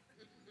love you.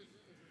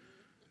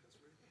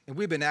 And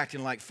we've been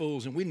acting like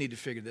fools, and we need to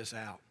figure this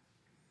out.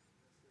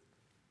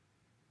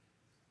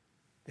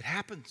 It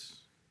happens.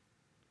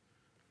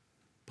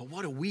 But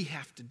what do we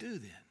have to do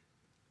then?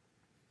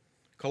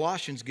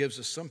 Colossians gives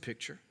us some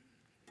picture.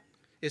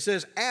 It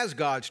says, as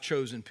God's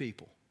chosen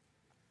people,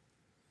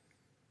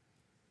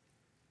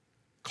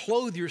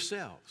 clothe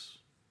yourselves.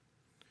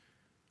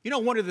 You know,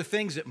 one of the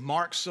things that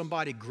marks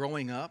somebody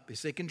growing up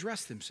is they can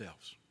dress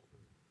themselves.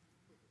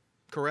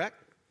 Correct?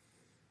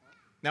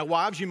 Now,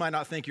 wives, you might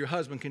not think your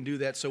husband can do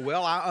that so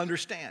well. I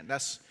understand.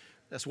 That's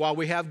why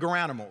we have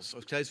garanimals.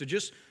 Okay, so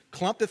just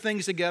clump the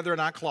things together in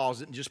our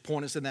closet and just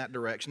point us in that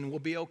direction and we'll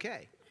be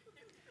okay.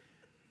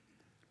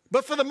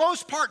 But for the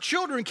most part,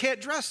 children can't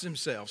dress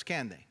themselves,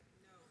 can they?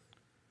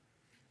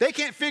 They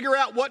can't figure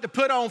out what to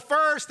put on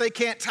first. They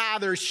can't tie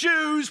their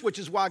shoes, which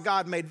is why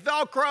God made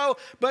Velcro.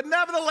 But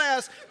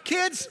nevertheless,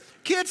 kids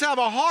have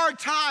a hard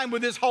time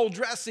with this whole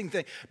dressing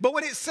thing. But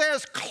when it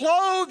says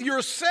clothe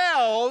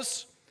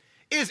yourselves,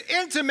 is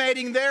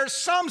intimating there's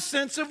some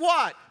sense of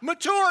what?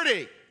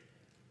 Maturity.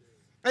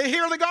 And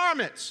here are the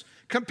garments: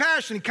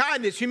 compassion,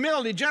 kindness,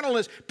 humility,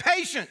 gentleness,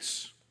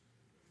 patience.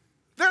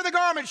 They're the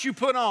garments you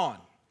put on.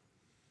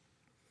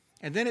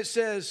 And then it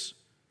says,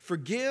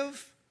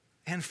 forgive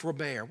and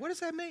forbear. What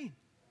does that mean?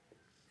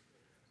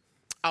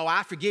 Oh,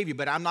 I forgive you,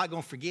 but I'm not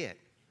going to forget.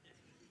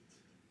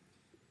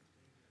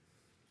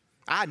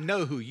 I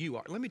know who you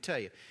are. Let me tell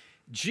you,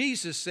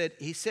 Jesus said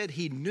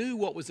he knew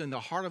what was in the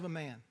heart of a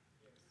man.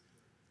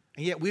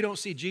 And yet we don't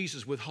see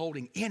Jesus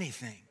withholding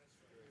anything.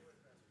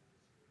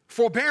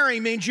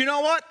 Forbearing means, you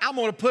know what? I'm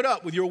going to put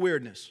up with your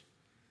weirdness.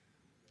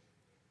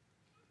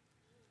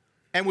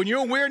 And when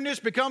your weirdness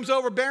becomes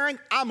overbearing,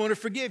 I'm going to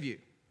forgive you.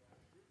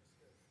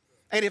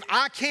 And if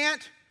I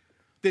can't,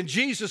 then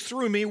Jesus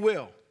through me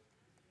will.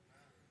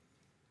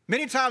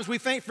 Many times we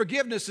think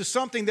forgiveness is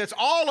something that's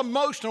all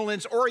emotional in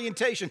its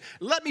orientation.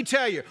 Let me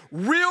tell you,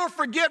 real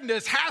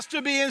forgiveness has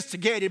to be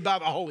instigated by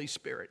the Holy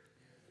Spirit.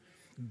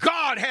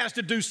 God has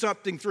to do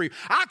something through you.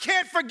 I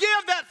can't forgive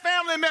that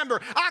family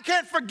member. I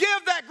can't forgive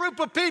that group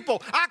of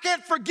people. I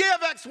can't forgive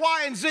X,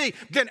 Y, and Z.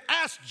 Then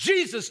ask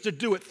Jesus to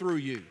do it through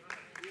you.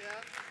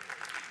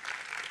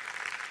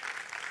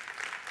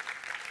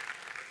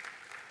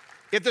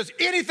 If there's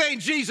anything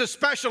Jesus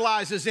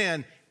specializes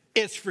in,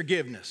 it's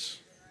forgiveness.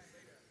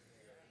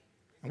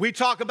 We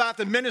talk about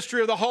the ministry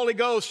of the Holy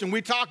Ghost, and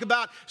we talk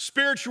about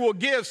spiritual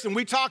gifts, and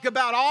we talk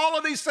about all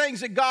of these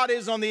things that God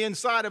is on the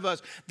inside of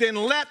us. Then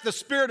let the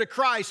Spirit of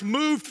Christ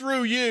move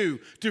through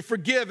you to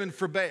forgive and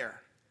forbear.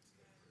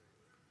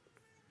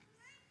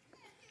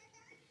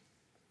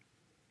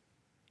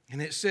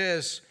 And it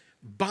says,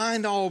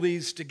 bind all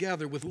these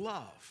together with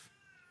love.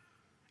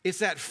 It's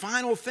that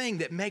final thing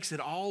that makes it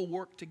all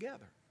work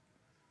together.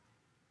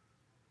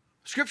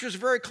 Scripture is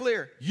very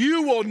clear.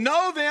 You will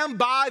know them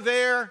by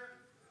their,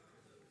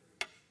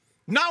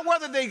 not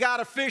whether they got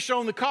a fish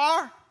on the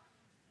car,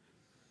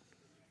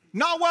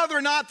 not whether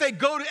or not they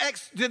go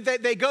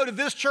to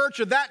this church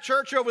or that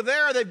church over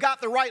there, or they've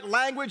got the right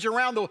language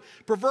around the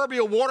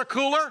proverbial water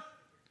cooler,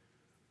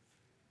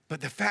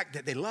 but the fact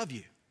that they love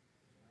you.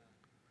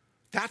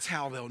 That's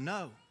how they'll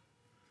know.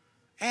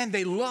 And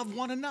they love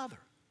one another.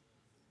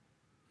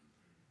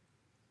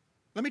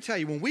 Let me tell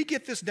you, when we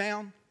get this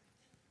down,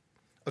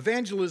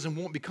 evangelism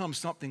won't become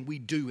something we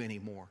do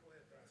anymore.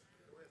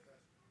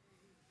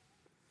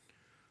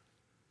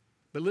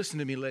 But listen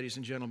to me, ladies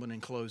and gentlemen,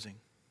 in closing.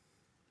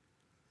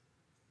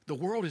 The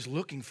world is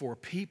looking for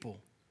people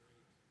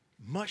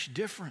much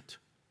different.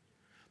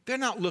 They're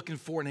not looking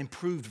for an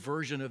improved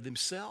version of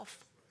themselves.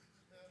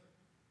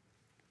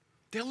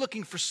 They're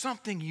looking for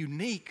something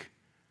unique.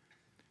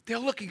 They're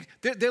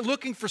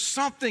looking for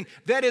something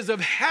that is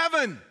of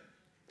heaven.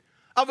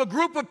 Of a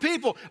group of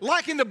people,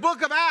 like in the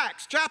book of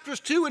Acts, chapters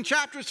 2 and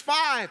chapters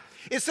 5.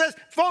 It says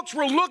folks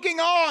were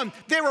looking on.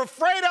 They were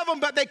afraid of them,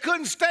 but they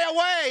couldn't stay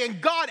away, and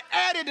God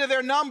added to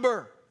their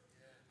number.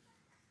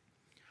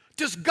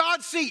 Does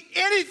God see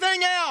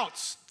anything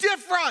else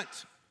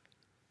different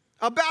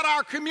about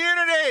our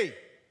community?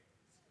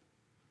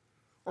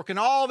 Or can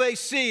all they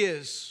see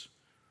is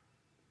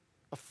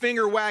a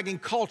finger-wagging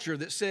culture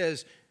that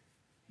says,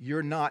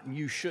 you're not and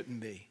you shouldn't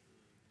be?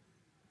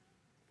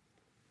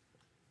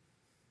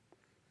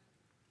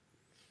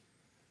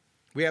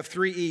 We have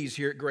 3 E's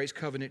here at Grace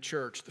Covenant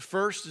Church. The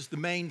first is the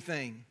main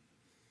thing.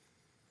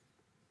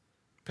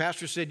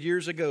 Pastor said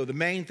years ago, the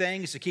main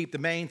thing is to keep the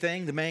main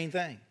thing the main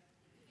thing.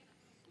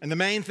 And the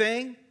main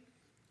thing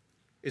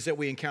is that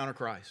we encounter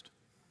Christ.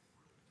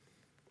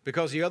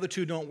 Because the other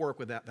 2 don't work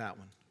with that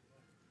one.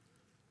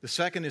 The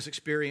second is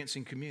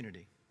experiencing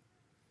community.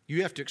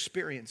 You have to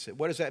experience it.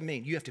 What does that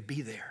mean? You have to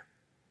be there.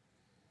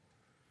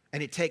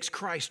 And it takes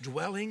Christ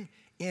dwelling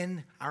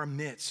in our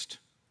midst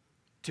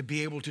to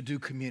be able to do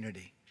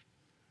community.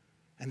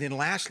 And then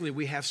lastly,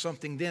 we have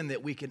something then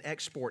that we can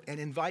export and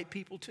invite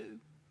people to.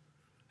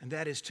 And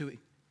that is to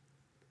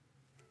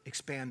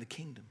expand the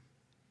kingdom.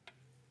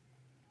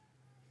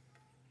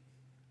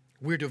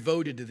 We're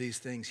devoted to these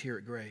things here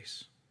at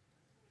Grace.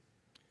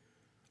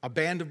 A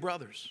band of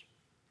brothers.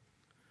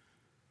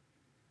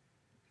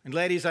 And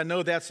ladies, I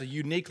know that's a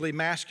uniquely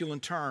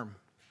masculine term.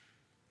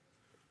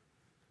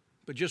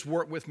 But just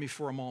work with me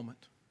for a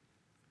moment.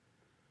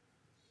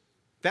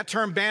 That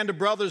term band of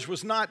brothers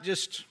was not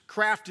just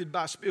crafted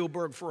by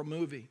Spielberg for a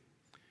movie.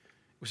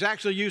 It was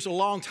actually used a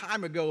long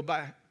time ago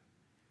by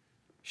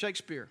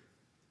Shakespeare.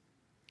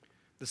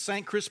 The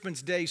St.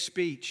 Crispin's Day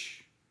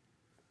speech.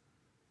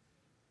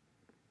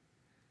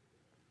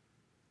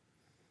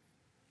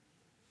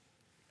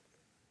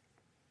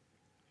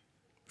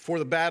 For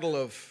the Battle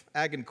of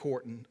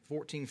Agincourt in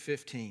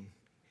 1415.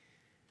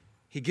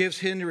 He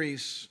gives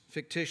Henry's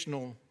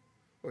fictional,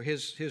 or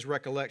his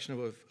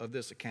recollection of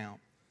this account.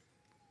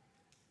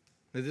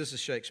 Now, this is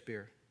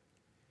Shakespeare.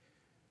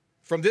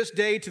 From this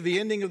day to the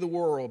ending of the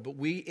world, but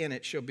we in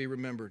it shall be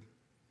remembered.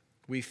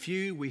 We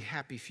few, we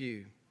happy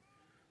few,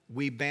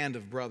 we band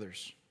of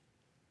brothers.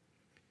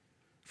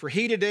 For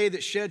he today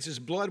that sheds his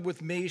blood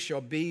with me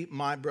shall be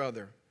my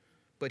brother,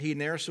 but he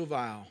ne'er so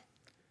vile.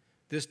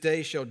 This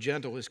day shall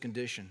gentle his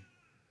condition.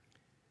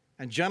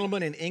 And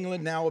gentlemen in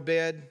England now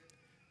abed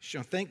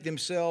shall think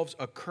themselves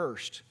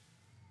accursed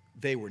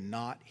they were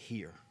not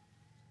here,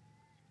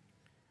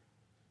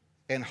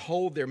 and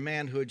hold their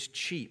manhoods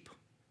cheap,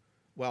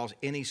 while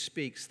any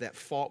speaks that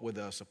fought with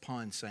us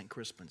upon St.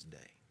 Crispin's Day.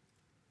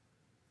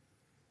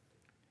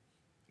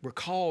 We're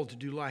called to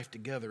do life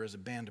together as a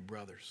band of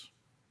brothers.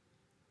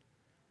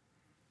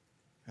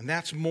 And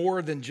that's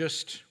more than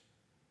just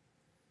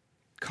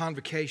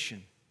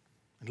convocation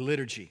and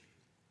liturgy,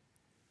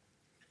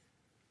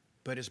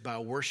 but it's by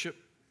worship,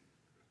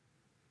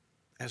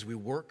 as we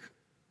work,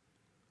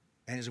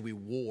 and as we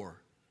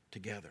war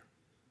together.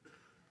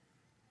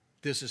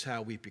 This is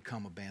how we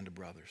become a band of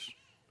brothers.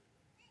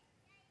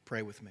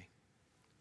 Pray with me.